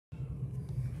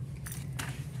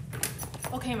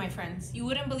Okay, my friends, you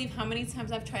wouldn't believe how many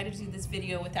times I've tried to do this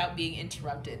video without being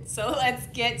interrupted. So let's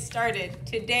get started.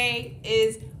 Today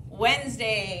is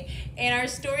Wednesday, and our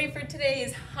story for today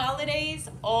is holidays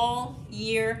all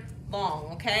year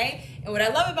long, okay? And what I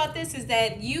love about this is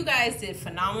that you guys did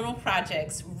phenomenal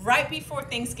projects right before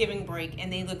Thanksgiving break,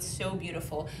 and they look so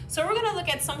beautiful. So we're gonna look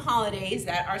at some holidays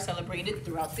that are celebrated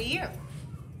throughout the year.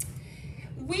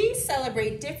 We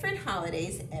celebrate different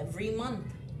holidays every month.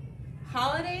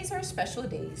 Holidays are special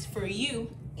days for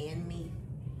you and me.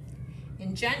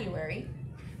 In January,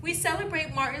 we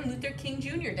celebrate Martin Luther King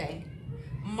Jr. Day.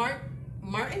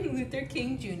 Martin Luther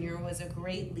King Jr. was a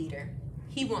great leader.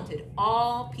 He wanted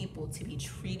all people to be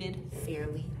treated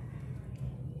fairly.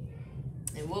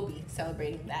 And we'll be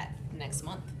celebrating that next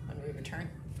month when we return.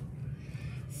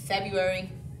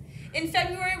 February. In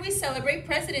February, we celebrate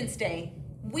President's Day.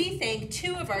 We thank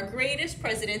two of our greatest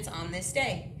presidents on this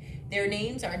day. Their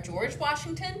names are George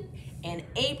Washington and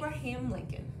Abraham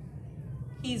Lincoln.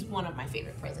 He's one of my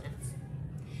favorite presidents.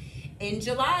 In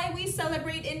July, we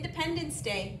celebrate Independence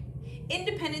Day.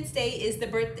 Independence Day is the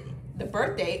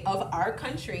birthday of our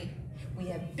country. We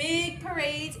have big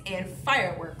parades and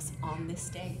fireworks on this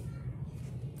day.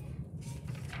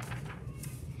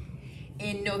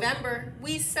 In November,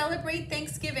 we celebrate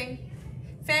Thanksgiving.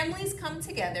 Families come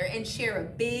together and share a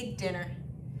big dinner.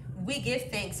 We give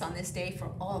thanks on this day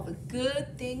for all the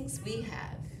good things we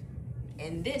have.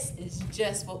 And this is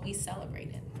just what we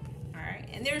celebrated. All right.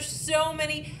 And there's so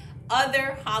many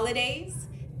other holidays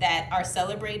that are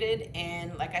celebrated.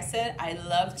 And like I said, I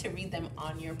love to read them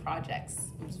on your projects.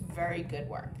 It was very good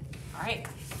work. All right.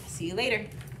 See you later.